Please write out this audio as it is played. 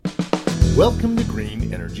Welcome to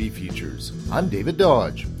Green Energy Futures. I'm David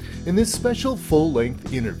Dodge. In this special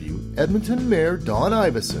full-length interview, Edmonton Mayor Don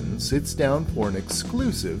Iveson sits down for an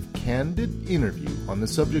exclusive, candid interview on the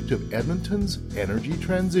subject of Edmonton's energy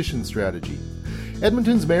transition strategy.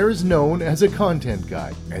 Edmonton's mayor is known as a content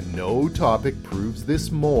guy, and no topic proves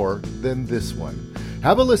this more than this one.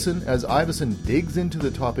 Have a listen as Iveson digs into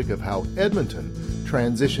the topic of how Edmonton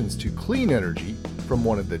transitions to clean energy from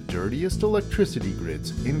one of the dirtiest electricity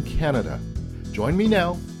grids in Canada. Join me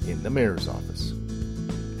now in the mayor's office.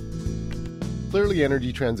 Clearly,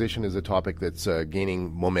 energy transition is a topic that's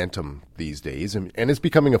gaining momentum these days, and it's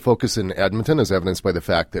becoming a focus in Edmonton, as evidenced by the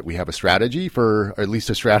fact that we have a strategy for, or at least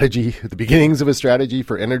a strategy, the beginnings of a strategy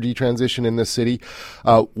for energy transition in this city.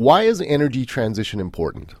 Why is energy transition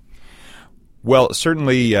important? Well,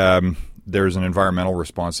 certainly there's an environmental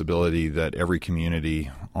responsibility that every community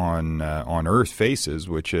on Earth faces,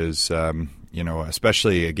 which is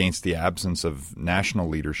especially against the absence of national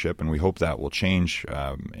leadership, and we hope that will change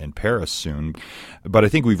in Paris soon. But I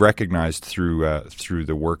think we've recognized through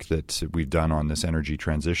the work that we've done on this energy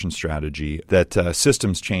transition strategy that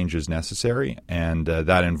systems change is necessary, and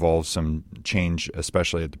that involves some change,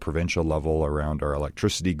 especially at the provincial level, around our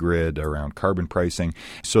electricity grid, around carbon pricing,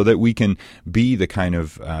 so that we can be the kind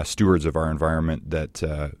of stewards of our environment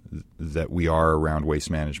that we are around waste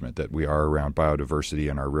management, that we are around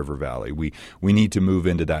biodiversity in our river valley. We need to move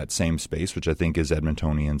into that same space, which I think is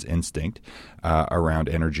Edmontonians' instinct around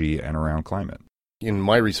energy and around climate. In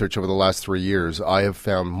my research over the last 3 years, I have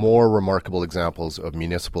found more remarkable examples of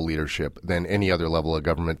municipal leadership than any other level of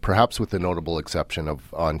government, perhaps with the notable exception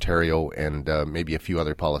of Ontario and maybe a few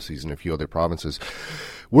other policies in a few other provinces.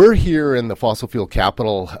 We're here in the fossil fuel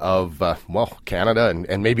capital of, Canada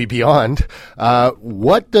and maybe beyond.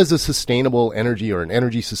 What does a sustainable energy or an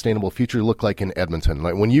energy sustainable future look like in Edmonton?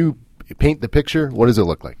 Like, when you paint the picture, what does it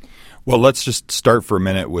look like? Well, let's just start for a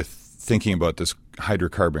minute with thinking about this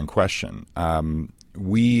hydrocarbon question.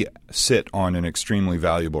 We sit on an extremely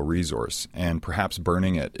valuable resource, and perhaps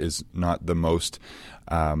burning it is not the most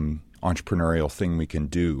entrepreneurial thing we can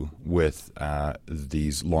do with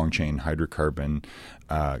these long-chain hydrocarbon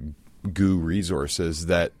goo resources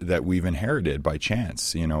that we've inherited by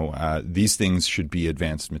chance. These things should be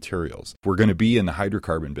advanced materials. We're going to be in the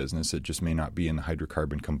hydrocarbon business. It just may not be in the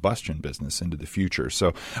hydrocarbon combustion business into the future.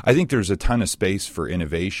 So I think there's a ton of space for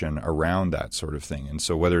innovation around that sort of thing. And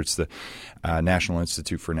so whether it's the National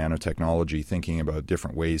Institute for Nanotechnology thinking about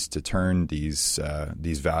different ways to turn these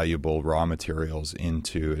valuable raw materials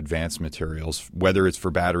into advanced materials, whether it's for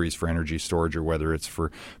batteries, for energy storage, or whether it's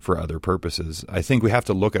for other purposes, I think we have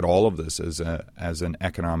to look at all of this as an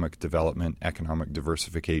economic development, economic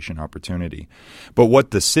diversification opportunity. But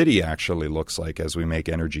what the city actually looks like as we make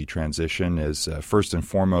energy transition is first and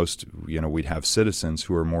foremost, we'd have citizens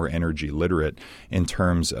who are more energy literate in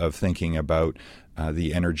terms of thinking about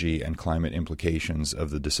the energy and climate implications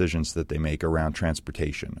of the decisions that they make around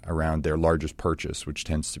transportation, around their largest purchase, which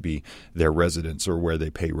tends to be their residence or where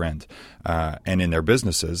they pay rent, and in their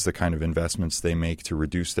businesses, the kind of investments they make to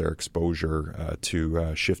reduce their exposure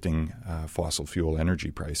to shifting fossil fuel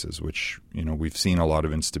energy prices, which we've seen a lot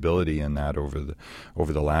of instability in that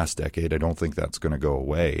over the last decade. I don't think that's going to go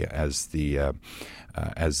away as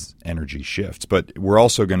energy shifts. But we're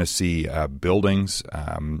also going to see buildings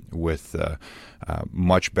with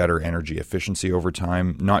much better energy efficiency over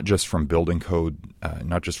time, not just from building code,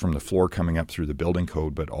 not just from the floor coming up through the building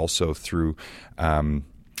code, but also through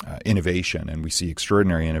innovation. And we see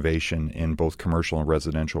extraordinary innovation in both commercial and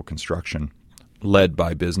residential construction, led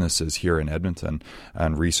by businesses here in Edmonton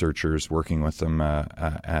and researchers working with them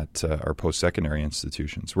at our post-secondary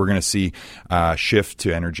institutions. We're going to see a shift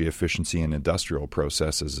to energy efficiency in industrial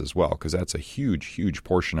processes as well, because that's a huge, huge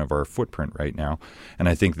portion of our footprint right now. And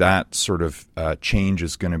I think that sort of change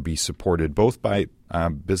is going to be supported both by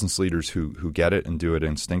business leaders who get it and do it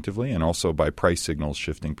instinctively, and also by price signals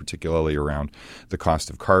shifting, particularly around the cost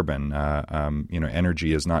of carbon.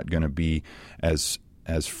 Energy is not going to be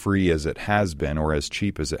as free as it has been or as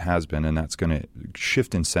cheap as it has been, and that's going to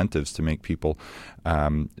shift incentives to make people,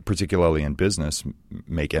 particularly in business,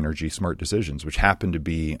 make energy smart decisions, which happen to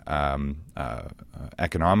be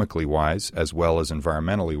economically wise as well as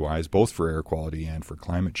environmentally wise, both for air quality and for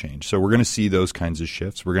climate change. So we're going to see those kinds of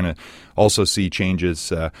shifts. We're going to also see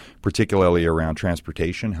changes, particularly around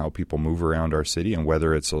transportation, how people move around our city, and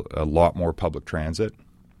whether it's a lot more public transit,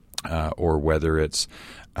 or whether it's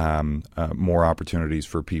more opportunities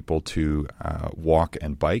for people to walk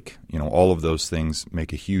and bike. All of those things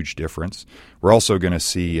make a huge difference. We're also going to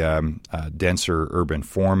see denser urban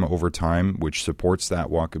form over time, which supports that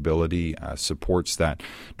walkability, supports that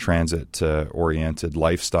transit-oriented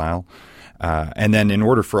lifestyle. And then in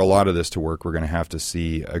order for a lot of this to work, we're going to have to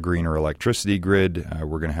see a greener electricity grid.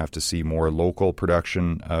 We're going to have to see more local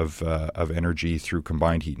production of energy through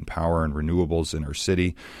combined heat and power and renewables in our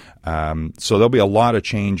city. So there'll be a lot of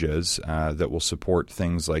changes that will support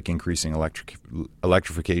things like increasing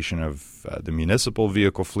electrification of the municipal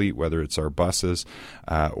vehicle fleet, whether it's our buses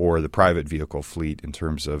or the private vehicle fleet in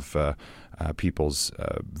terms of people's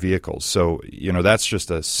vehicles. So, that's just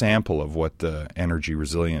a sample of what the energy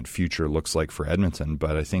resilient future looks like for Edmonton.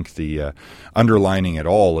 But I think the underlining it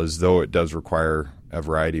all is, though it does require a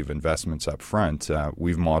variety of investments up front,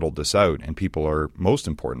 we've modeled this out, and people are, most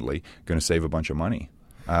importantly, going to save a bunch of money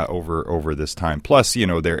over this time. Plus,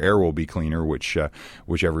 their air will be cleaner, which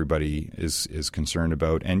everybody is concerned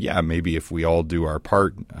about. And maybe if we all do our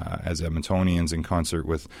part as Edmontonians in concert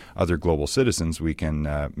with other global citizens, we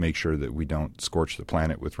can make sure that we don't scorch the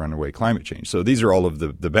planet with runaway climate change. So these are all of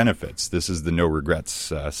the benefits. This is the no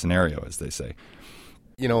regrets scenario, as they say.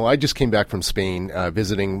 I just came back from Spain,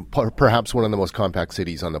 visiting perhaps one of the most compact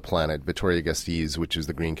cities on the planet, Vitoria-Gasteiz, which is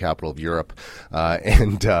the green capital of Europe.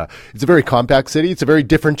 And it's a very compact city. It's a very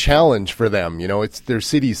different challenge for them. It's their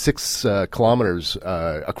city's 6 kilometers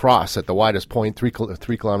across at the widest point, 3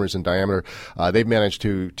 kilometers in diameter. They've managed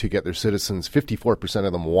to get their citizens, 54%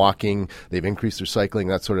 of them walking. They've increased their cycling,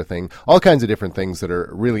 that sort of thing. All kinds of different things that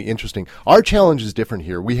are really interesting. Our challenge is different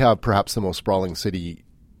here. We have perhaps the most sprawling city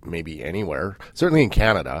maybe anywhere, certainly in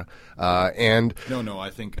Canada. And no, I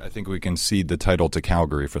think we can cede the title to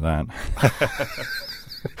Calgary for that.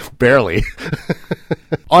 Barely.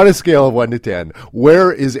 On a scale of 1 to 10,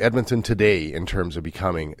 where is Edmonton today in terms of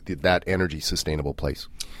becoming that energy sustainable place?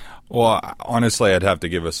 Well, honestly, I'd have to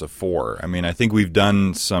give us a 4. I mean, I think we've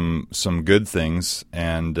done some good things,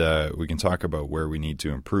 and we can talk about where we need to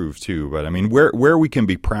improve too. But I mean, where we can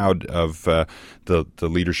be proud of the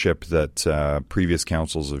leadership that previous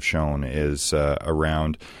councils have shown is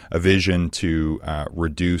around a vision to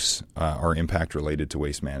reduce our impact related to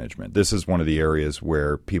waste management. This is one of the areas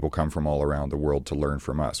where people come from all around the world to learn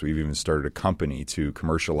from us. We've even started a company to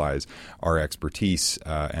commercialize our expertise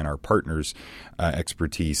and our partners'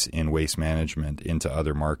 expertise in waste management into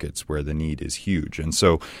other markets where the need is huge. And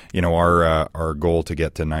so, our goal to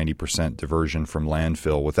get to 90% diversion from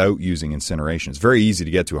landfill without using incineration. It's very easy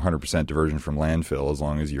to get to 100% diversion from landfill as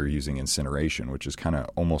long as you're using incineration, which is kind of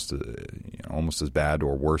almost as bad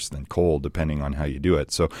or worse than coal, depending on how you do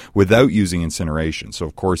it. So without using incineration. So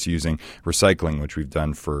of course using recycling, which we've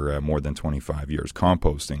done for more than 25 years,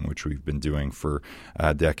 composting, which we've been doing for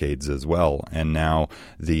decades as well, and now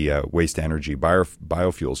the waste energy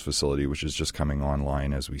biofuels facility, which is just coming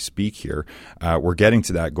online as we speak here. We're getting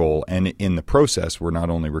to that goal, and in the process, we're not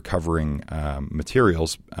only recovering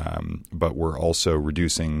materials, but we're also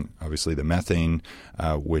reducing, obviously, the methane,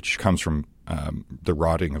 which comes from the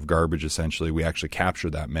rotting of garbage, essentially. We actually capture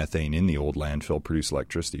that methane in the old landfill, produce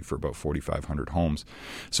electricity for about 4,500 homes.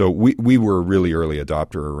 So we were a really early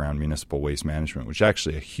adopter around municipal waste management, which is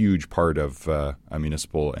actually a huge part of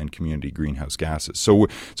municipal and community greenhouse gases. So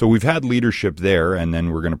we've had leadership there, and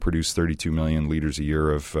then we're going to produce 32 million liters a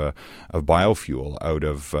year of biofuel out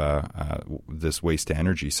of this waste to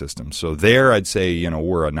energy system. So there, I'd say,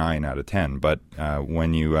 we're a 9 out of 10. But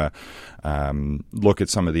when you look at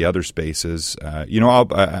some of the other spaces,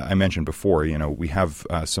 I mentioned before, we have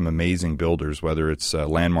some amazing builders, whether it's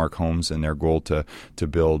Landmark Homes and their goal to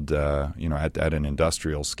build, at an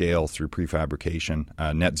industrial scale through prefabrication,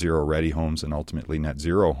 net zero ready homes and ultimately net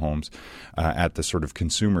zero homes at the sort of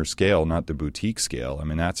consumer scale, not the boutique scale. I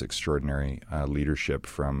mean, that's extraordinary leadership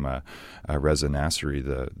from Reza Nasri,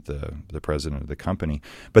 the president of the company.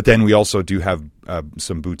 But then we also do have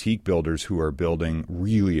some boutique builders who are building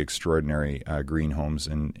really extraordinary green homes,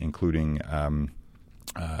 including a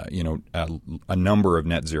number of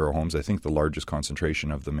net zero homes. I think the largest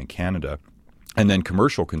concentration of them in Canada. And then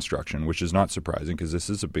commercial construction, which is not surprising because this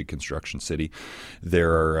is a big construction city.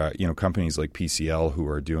 There are companies like PCL who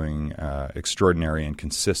are doing extraordinary and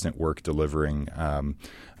consistent work delivering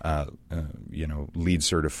LEED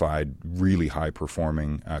certified, really high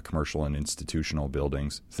performing commercial and institutional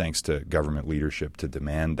buildings, thanks to government leadership to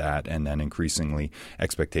demand that, and then increasingly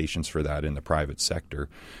expectations for that in the private sector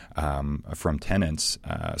from tenants.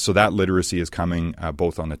 So that literacy is coming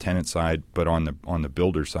both on the tenant side, but on the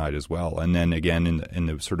builder side as well. And then again, in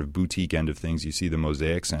the sort of boutique end of things, you see the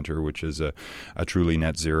Mosaic Center, which is a truly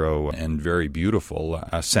net zero and very beautiful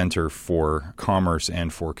center for commerce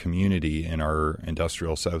and for community in our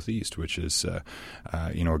industrial southeast, which is a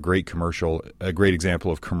great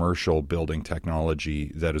example of commercial building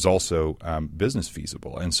technology that is also business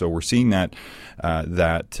feasible. And so we're seeing that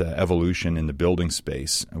evolution in the building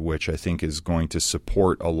space, which I think is going to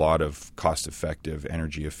support a lot of cost-effective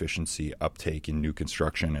energy efficiency uptake in new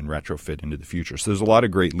construction and retrofit into the future. So there's a lot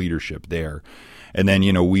of great leadership there. And then,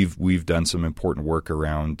 we've done some important work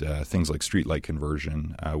around things like streetlight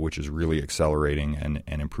conversion, which is really accelerating and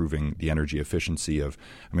improving the energy efficiency of,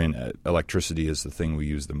 electricity is the thing we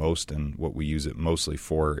use the most, and what we use it mostly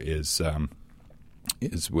for is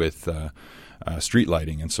with street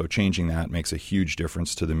lighting. And so changing that makes a huge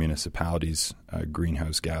difference to the municipality's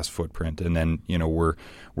greenhouse gas footprint. And then,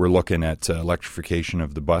 we're looking at electrification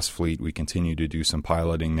of the bus fleet. We continue to do some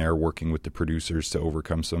piloting there, working with the producers to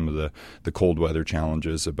overcome some of the cold weather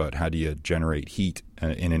challenges about how do you generate heat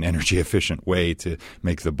in an energy efficient way to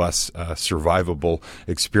make the bus survivable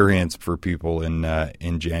experience for people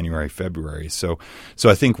in January, February. So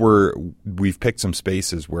I think we've picked some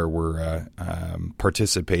spaces where we're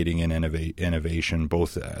participating in innovation,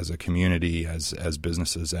 both as a community, as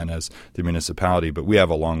businesses, and as the municipality. But we have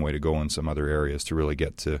a long way to go in some other areas to really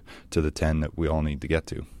get to the 10 that we all need to get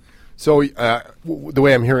to. So the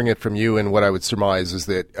way I'm hearing it from you, and what I would surmise, is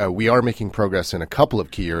that we are making progress in a couple of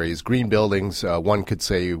key areas. Green buildings, one could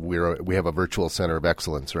say we have a virtual center of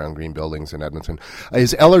excellence around green buildings in Edmonton.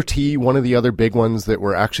 Is LRT one of the other big ones that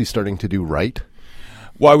we're actually starting to do right?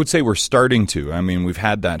 Well, I would say we're starting to. We've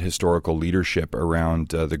had that historical leadership around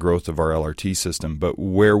the growth of our LRT system, but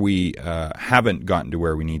where we haven't gotten to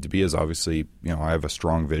where we need to be is obviously, I have a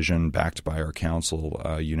strong vision backed by our council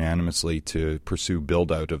unanimously to pursue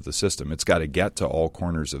build out of the system. It's got to get to all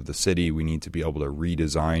corners of the city. We need to be able to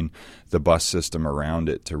redesign the bus system around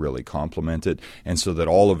it to really complement it, and so that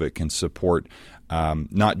all of it can support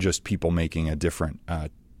not just people making a different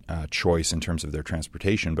choice in terms of their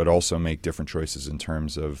transportation, but also make different choices in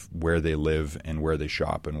terms of where they live and where they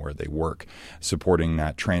shop and where they work, supporting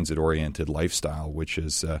that transit-oriented lifestyle, which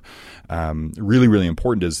is really, really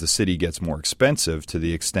important as the city gets more expensive, to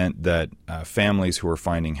the extent that families who are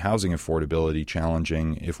finding housing affordability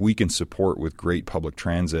challenging, if we can support with great public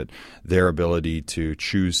transit their ability to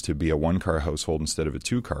choose to be a one-car household instead of a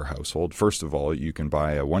two-car household. First of all, you can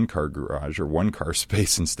buy a one-car garage or one-car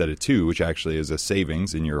space instead of two, which actually is a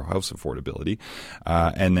savings in your house affordability,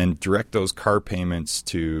 and then direct those car payments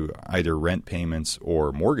to either rent payments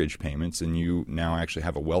or mortgage payments, and you now actually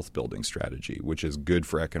have a wealth building strategy, which is good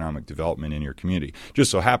for economic development in your community. Just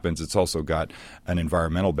so happens it's also got an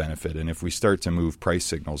environmental benefit, and if we start to move price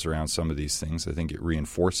signals around some of these things, I think it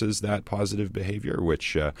reinforces that positive behavior,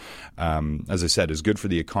 which, as I said, is good for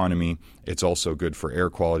the economy. It's also good for air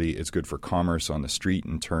quality. It's good for commerce on the street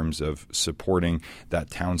in terms of supporting that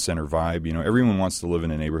town center vibe. Everyone wants to live in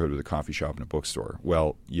a neighborhood with a coffee shop and a bookstore.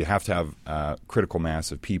 Well, you have to have a critical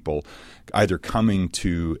mass of people either coming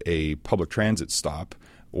to a public transit stop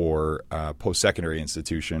or post-secondary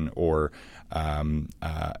institution or an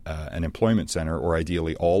employment center, or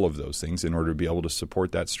ideally all of those things, in order to be able to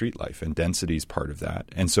support that street life. And density is part of that.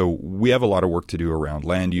 And so we have a lot of work to do around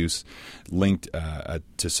land use linked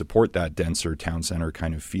to support that denser town center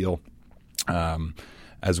kind of feel.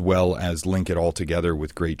 As well as link it all together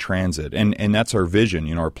with great transit, and that's our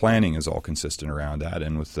vision. Our planning is all consistent around that.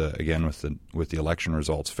 And with the election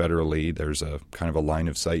results federally, there's a kind of a line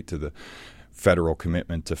of sight to the federal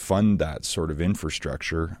commitment to fund that sort of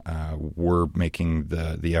infrastructure. We're making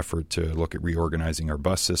the effort to look at reorganizing our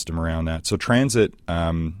bus system around that. So transit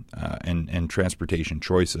and transportation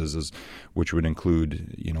choices, which would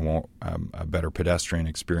include a better pedestrian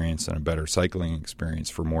experience and a better cycling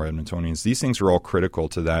experience for more Edmontonians. These things are all critical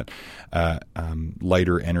to that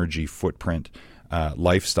lighter energy footprint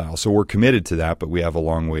lifestyle. So we're committed to that, but we have a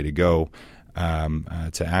long way to go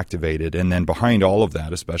to activate it. And then behind all of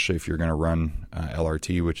that, especially if you're going to run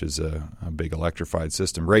LRT, which is a big electrified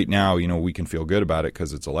system, right now, we can feel good about it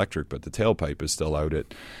because it's electric, but the tailpipe is still out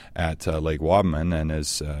at Lake Wabamun and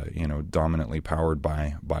is dominantly powered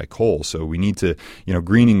by coal. So we need to,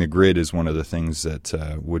 greening the grid is one of the things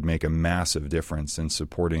that would make a massive difference in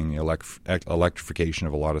supporting electrification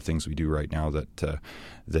of a lot of things we do right now that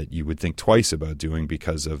that you would think twice about doing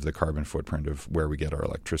because of the carbon footprint of where we get our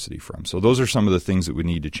electricity from. So those are some of the things that we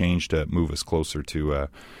need to change to move us closer to a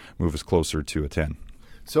 10.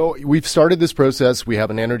 So we've started this process. We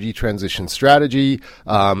have an energy transition strategy.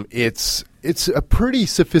 It's a pretty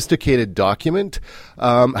sophisticated document.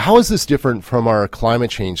 How is this different from our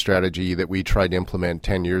climate change strategy that we tried to implement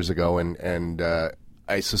 10 years ago? And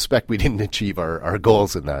I suspect we didn't achieve our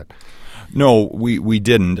goals in that. No, we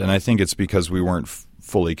didn't. And I think it's because we weren't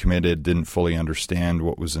fully committed, didn't fully understand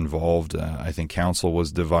what was involved. I think council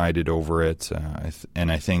was divided over it.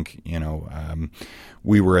 And I think,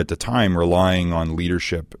 we were at the time relying on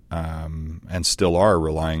leadership and still are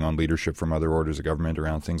relying on leadership from other orders of government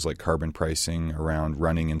around things like carbon pricing, around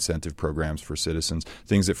running incentive programs for citizens,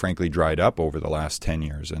 things that frankly dried up over the last 10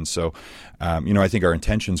 years. And so, I think our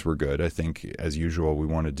intentions were good. I think, as usual, we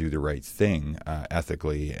want to do the right thing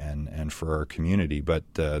ethically and for our community, but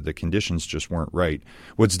the conditions just weren't right.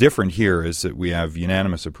 What's different here is that we have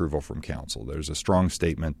unanimous approval from council. There's a strong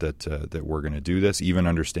statement that we're going to do this, even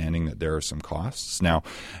understanding that there are some costs. Now,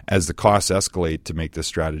 as the costs escalate to make this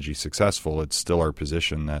strategy successful, it's still our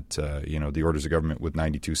position that the orders of government with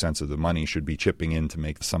 92 cents of the money should be chipping in to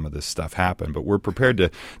make some of this stuff happen. But we're prepared to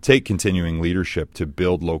take continuing leadership to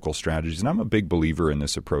build local strategies. And I'm a big believer in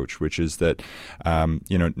this approach, which is that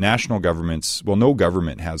national governments, no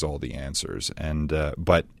government has all the answers,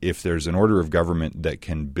 but if there's an order of government that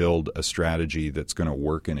can build a strategy that's going to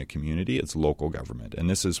work in a community, it's local government. And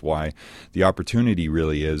this is why the opportunity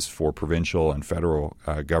really is for provincial and federal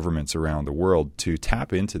governments around the world to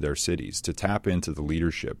tap into their cities, to tap into the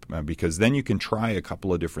leadership, because then you can try a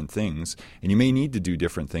couple of different things, and you may need to do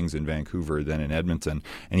different things in Vancouver than in Edmonton,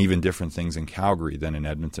 and even different things in Calgary than in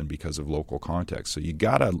Edmonton because of local context. So you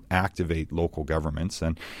got to activate local governments,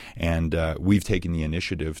 and we've taken the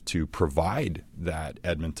initiative to provide that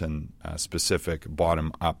Edmonton specific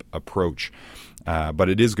bottom-up approach. But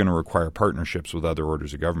it is going to require partnerships with other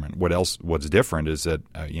orders of government. What's different is that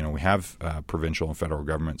we have provincial and federal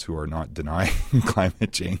governments who are not denying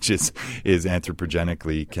climate change is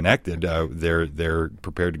anthropogenically connected. They're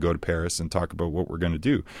prepared to go to Paris and talk about what we're going to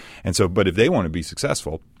do. And so, but if they want to be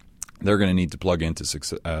successful, they're going to need to plug into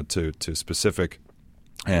to specific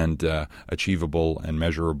and achievable and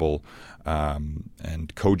measurable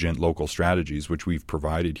and cogent local strategies, which we've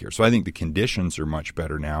provided here. So I think the conditions are much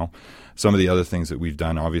better now. Some of the other things that we've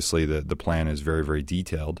done, obviously the plan is very, very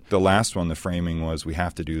detailed. The last one, the framing was we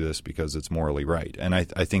have to do this because it's morally right. And I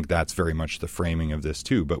think that's very much the framing of this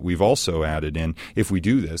too. But we've also added in, if we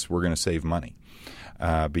do this, we're going to save money.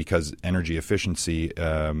 Because energy efficiency,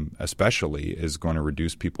 especially, is going to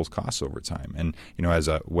reduce people's costs over time. And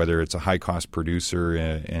whether it's a high cost producer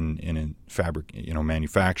in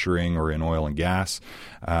manufacturing or in oil and gas,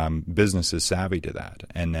 business is savvy to that.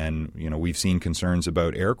 And then we've seen concerns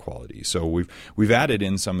about air quality. So we've added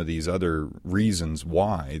in some of these other reasons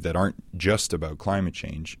why that aren't just about climate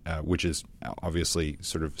change, which is obviously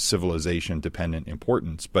sort of civilization dependent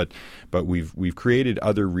importance. But we've created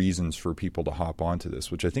other reasons for people to hop onto this,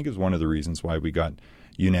 which I think is one of the reasons why we got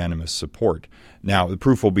unanimous support. Now, the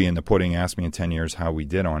proof will be in the pudding. Ask me in 10 years how we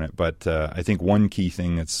did on it. But I think one key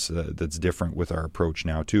thing that's different with our approach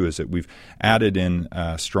now, too, is that we've added in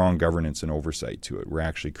strong governance and oversight to it. We're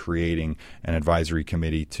actually creating an advisory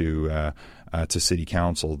committee to City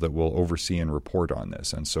Council that will oversee and report on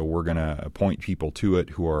this. And so we're going to appoint people to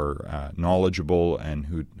it who are knowledgeable and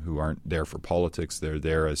who aren't there for politics. They're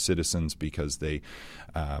there as citizens because they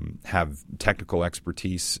have technical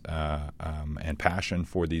expertise and passion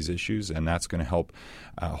for these issues, and that's going to help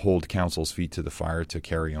hold Council's feet to the fire to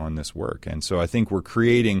carry on this work. And so I think we're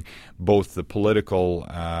creating both the political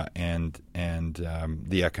and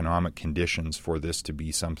the economic conditions for this to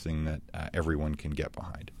be something that everyone can get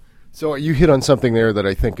behind. So you hit on something there that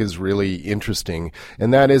I think is really interesting,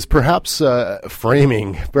 and that is perhaps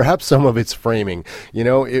framing, perhaps some of it's framing.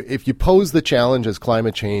 If you pose the challenge as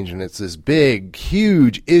climate change and it's this big,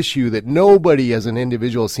 huge issue that nobody as an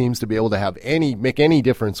individual seems to be able to make any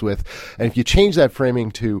difference with, and if you change that framing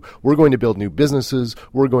to we're going to build new businesses,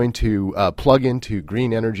 we're going to plug into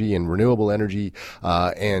green energy and renewable energy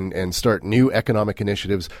and start new economic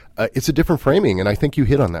initiatives, it's a different framing, and I think you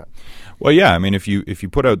hit on that. Well, yeah. I mean, if you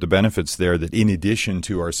put out the benefits there that in addition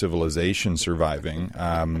to our civilization surviving,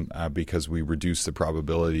 because we reduce the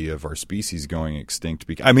probability of our species going extinct.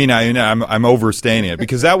 I'm overstating it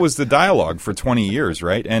because that was the dialogue for 20 years,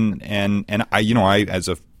 right? And I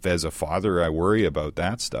as a father, I worry about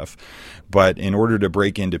that stuff. But in order to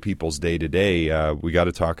break into people's day-to-day, we got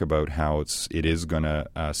to talk about how it is going to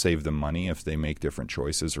save them money if they make different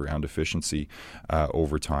choices around efficiency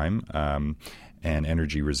over time. and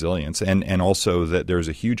energy resilience, and also that there's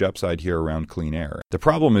a huge upside here around clean air. The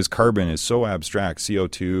problem is carbon is so abstract.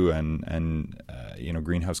 CO2 and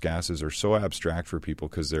greenhouse gases are so abstract for people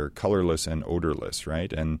because they're colorless and odorless,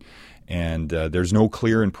 right? And there's no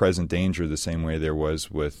clear and present danger the same way there was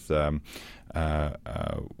with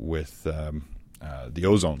the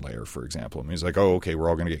ozone layer, for example. I mean, it's like, oh, okay, we're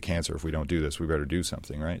all going to get cancer if we don't do this. We better do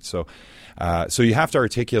something, right? So you have to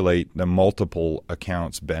articulate the multiple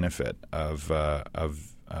accounts benefit of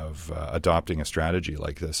adopting a strategy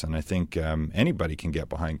like this. And I think anybody can get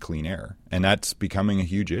behind clean air. And that's becoming a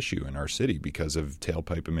huge issue in our city because of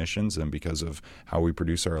tailpipe emissions and because of how we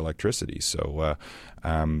produce our electricity. So,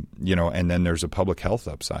 and then there's a public health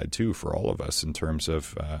upside too for all of us in terms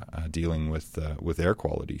of dealing with air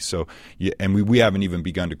quality. So, we haven't even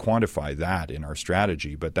begun to quantify that in our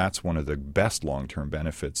strategy, but that's one of the best long-term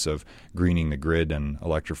benefits of greening the grid and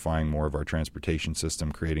electrifying more of our transportation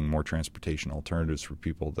system, creating more transportation alternatives for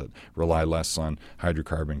people that rely less on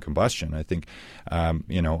hydrocarbon combustion. I think,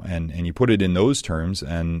 and you put it in those terms,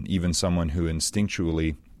 and even someone who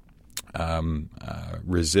instinctually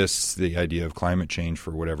resists the idea of climate change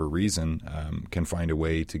for whatever reason can find a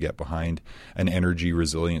way to get behind an energy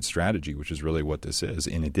resilient strategy, which is really what this is,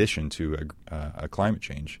 in addition to a climate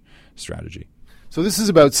change strategy. So this is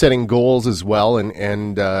about setting goals as well,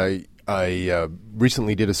 and I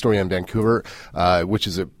recently did a story on Vancouver, which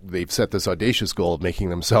is they've set this audacious goal of making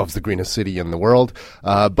themselves the greenest city in the world.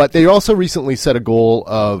 But they also recently set a goal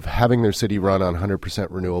of having their city run on 100%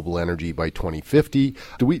 renewable energy by 2050.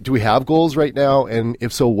 Do we have goals right now? And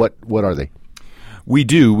if so, what are they? We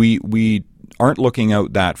do. We aren't looking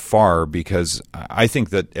out that far because I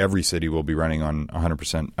think that every city will be running on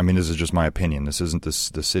 100%. I mean, this is just my opinion. This isn't the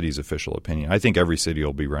city's official opinion. I think every city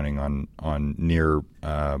will be running on near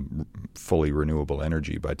fully renewable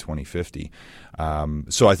energy by 2050.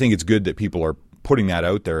 So I think it's good that people are putting that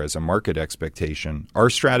out there as a market expectation. Our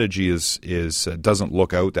strategy is doesn't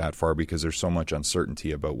look out that far because there's so much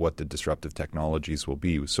uncertainty about what the disruptive technologies will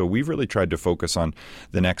be. So we've really tried to focus on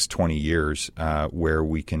the next 20 years where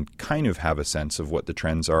we can kind of have a sense of what the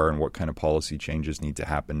trends are and what kind of policy changes need to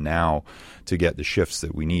happen now to get the shifts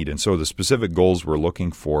that we need. And so the specific goals we're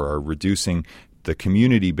looking for are reducing the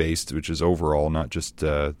community-based, which is overall, not just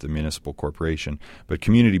the municipal corporation, but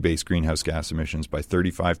community-based greenhouse gas emissions by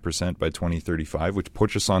 35% by 2035, which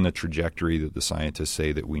puts us on the trajectory that the scientists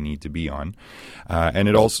say that we need to be on. And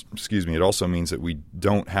it also means that we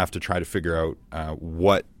don't have to try to figure out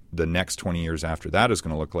what the next 20 years after that is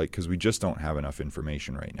going to look like because we just don't have enough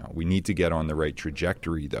information right now. We need to get on the right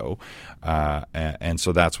trajectory, though, and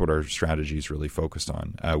so that's what our strategy is really focused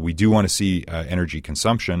on. We do want to see energy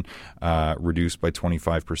consumption reduced by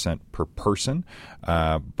 25% per person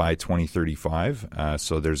by 2035.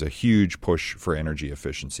 So there's a huge push for energy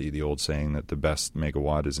efficiency, the old saying that the best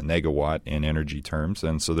megawatt is a negawatt in energy terms,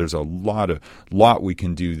 and so there's a lot we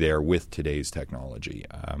can do there with today's technology.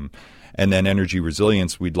 And then energy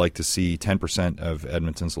resilience, we'd like to see 10% of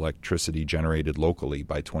Edmonton's electricity generated locally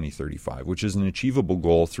by 2035, which is an achievable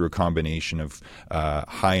goal through a combination of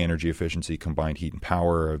high energy efficiency, combined heat and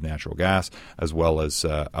power of natural gas, as well as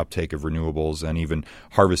uptake of renewables and even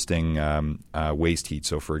harvesting waste heat.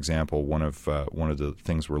 So, for example, one of the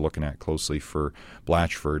things we're looking at closely for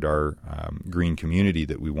Blatchford, our green community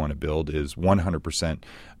that we want to build, is 100%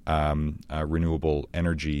 renewable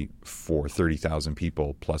energy for 30,000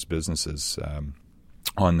 people plus businesses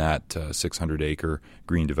on that 600-acre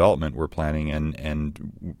green development we're planning. And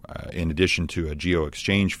in addition to a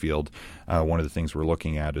geo-exchange field, one of the things we're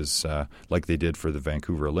looking at is, like they did for the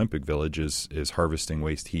Vancouver Olympic Village, is harvesting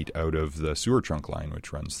waste heat out of the sewer trunk line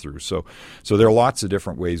which runs through. So there are lots of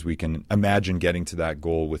different ways we can imagine getting to that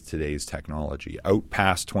goal with today's technology. Out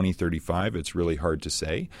past 2035, it's really hard to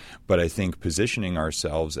say, but I think positioning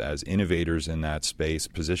ourselves as innovators in that space,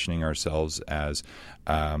 positioning ourselves as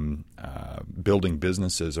building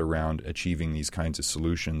businesses around achieving these kinds of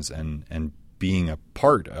solutions and being a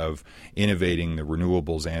part of innovating the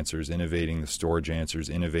renewables answers, innovating the storage answers,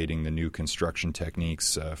 innovating the new construction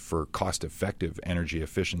techniques for cost-effective energy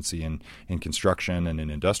efficiency in construction and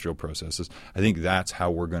in industrial processes. I think that's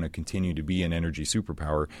how we're going to continue to be an energy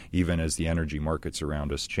superpower, even as the energy markets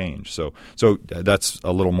around us change. So that's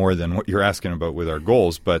a little more than what you're asking about with our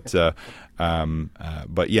goals, but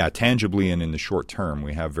yeah, tangibly and in the short term,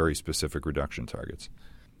 we have very specific reduction targets.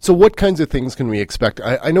 So what kinds of things can we expect?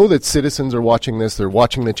 I know that citizens are watching this. They're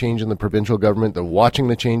watching the change in the provincial government. They're watching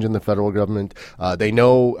the change in the federal government. They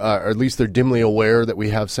know, or at least they're dimly aware, that we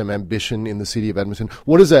have some ambition in the city of Edmonton.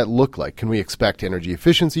 What does that look like? Can we expect energy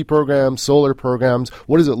efficiency programs, solar programs?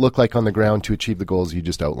 What does it look like on the ground to achieve the goals you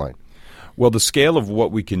just outlined? Well, the scale of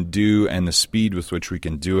what we can do and the speed with which we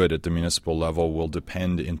can do it at the municipal level will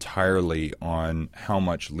depend entirely on how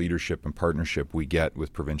much leadership and partnership we get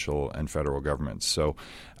with provincial and federal governments. So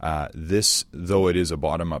this, though it is a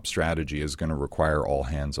bottom-up strategy, is going to require all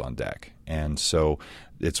hands on deck. And so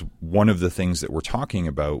it's one of the things that we're talking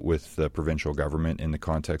about with the provincial government in the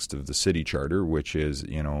context of the city charter, which is,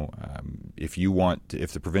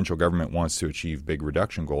 if the provincial government wants to achieve big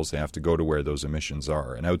reduction goals, they have to go to where those emissions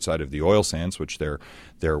are. And outside of the oil sands, which they're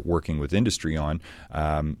working with industry on,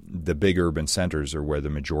 the big urban centers are where the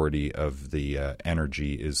majority of the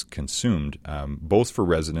energy is consumed, both for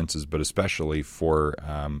residences, but especially for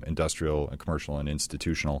industrial, commercial, and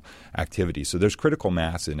institutional activity. So there's critical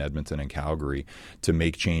mass in Edmonton and Calgary to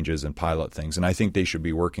make changes and pilot things. And I think they should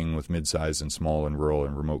be working with mid-sized and small and rural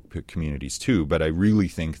and remote communities too. But I really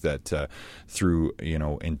think that through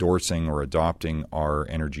endorsing or adopting our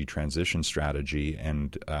energy transition strategy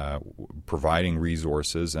and providing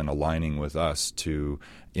resources and aligning with us to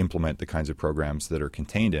implement the kinds of programs that are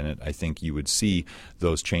contained in it, I think you would see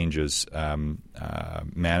those changes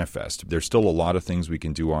manifest. There's still a lot of things we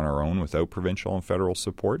can do on our own without provincial and federal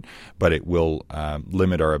support, but it will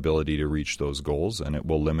limit our ability to reach those goals, and it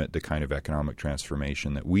will limit the kind of economic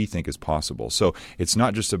transformation that we think is possible. So it's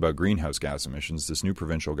not just about greenhouse gas emissions. This new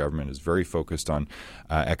provincial government is very focused on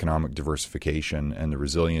economic diversification and the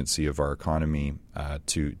resiliency of our economy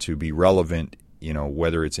to be relevant,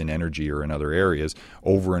 whether it's in energy or in other areas,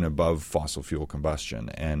 over and above fossil fuel combustion.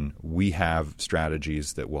 And we have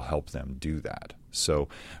strategies that will help them do that. So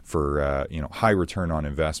for high return on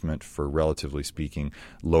investment, for relatively speaking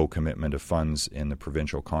low commitment of funds in the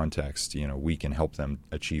provincial context, we can help them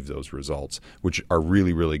achieve those results, which are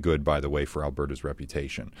really, really good, by the way, for Alberta's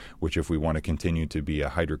reputation, which if we want to continue to be a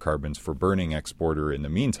hydrocarbons for burning exporter in the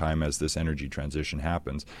meantime as this energy transition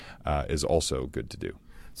happens, is also good to do.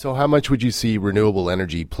 So how much would you see renewable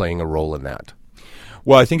energy playing a role in that?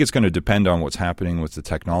 Well, I think it's going to depend on what's happening with the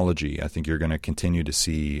technology. I think you're going to continue to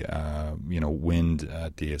see, wind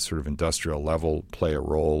at the sort of industrial level play a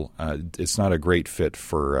role. It's not a great fit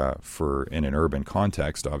for in an urban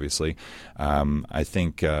context, obviously. I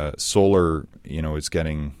think solar, is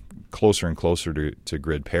getting closer and closer to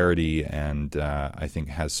grid parity, and I think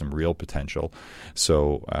has some real potential.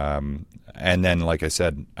 So, and then, like I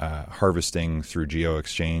said, harvesting through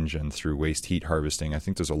geo-exchange and through waste heat harvesting, I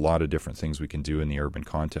think there's a lot of different things we can do in the urban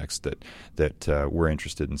context that we're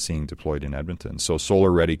interested in seeing deployed in Edmonton. So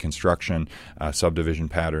solar-ready construction, subdivision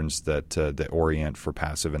patterns that orient for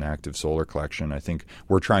passive and active solar collection. I think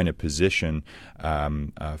we're trying to position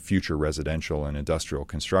future residential and industrial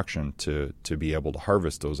construction to be able to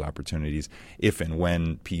harvest those opportunities if and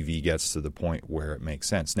when PV gets to the point where it makes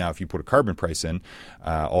sense. Now, if you put a carbon price in,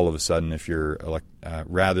 all of a sudden, if you're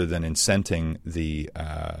rather than incenting the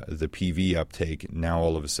PV uptake, now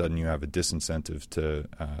all of a sudden you have a disincentive to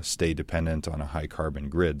stay dependent on a high carbon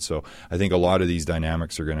grid. So I think a lot of these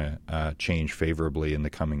dynamics are going to change favorably in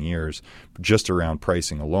the coming years, just around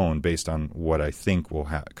pricing alone, based on what I think will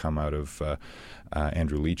come out of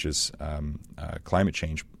Andrew Leach's climate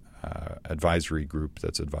change advisory group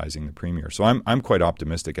that's advising the Premier. So I'm quite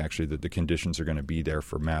optimistic, actually, that the conditions are going to be there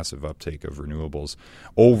for massive uptake of renewables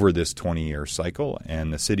over this 20-year cycle,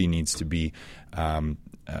 and the city needs to be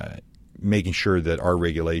making sure that our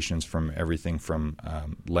regulations, from everything from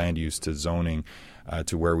land use to zoning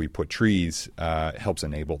to where we put trees, helps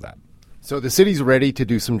enable that. So the city's ready to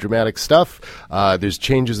do some dramatic stuff. There's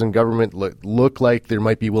changes in government look like there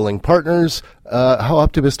might be willing partners. How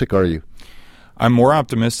optimistic are you? I'm more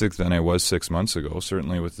optimistic than I was 6 months ago,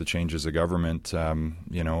 certainly with the changes of government, and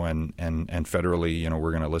federally,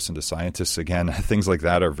 we're going to listen to scientists again. Things like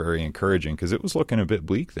that are very encouraging because it was looking a bit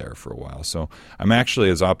bleak there for a while. So I'm actually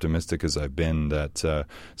as optimistic as I've been that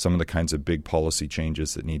some of the kinds of big policy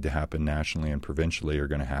changes that need to happen nationally and provincially are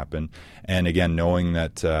going to happen. And again, knowing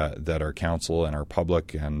that our council and our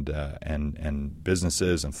public and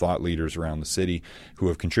businesses and thought leaders around the city who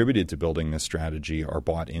have contributed to building this strategy are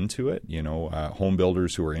bought into it, home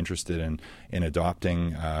builders who are interested in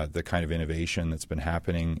adopting the kind of innovation that's been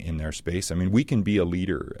happening in their space. I mean, we can be a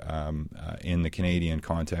leader in the Canadian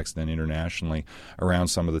context and internationally around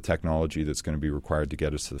some of the technology that's going to be required to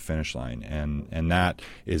get us to the finish line. And that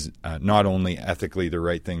is not only ethically the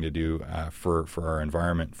right thing to do for our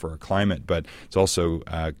environment, for our climate, but it's also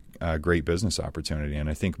a great business opportunity. And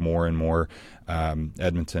I think more and more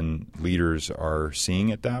Edmonton leaders are seeing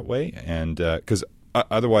it that way. And because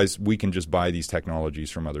Otherwise, we can just buy these technologies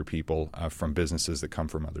from other people, from businesses that come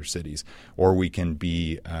from other cities, or we can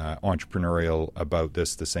be entrepreneurial about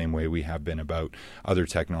this the same way we have been about other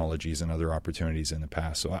technologies and other opportunities in the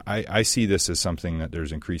past. So I see this as something that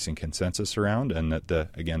there's increasing consensus around, and that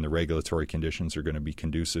the regulatory conditions are going to be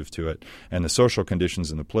conducive to it, and the social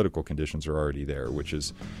conditions and the political conditions are already there, which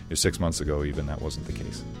is 6 months ago even that wasn't the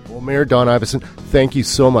case. Well, Mayor Don Iveson, thank you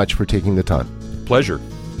so much for taking the time. Pleasure.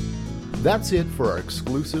 That's it for our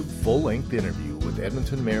exclusive full-length interview with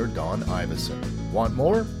Edmonton Mayor Don Iveson. Want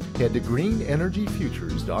more? Head to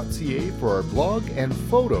greenenergyfutures.ca for our blog and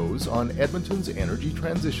photos on Edmonton's energy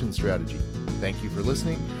transition strategy. Thank you for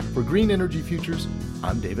listening. For Green Energy Futures,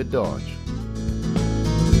 I'm David Dodge.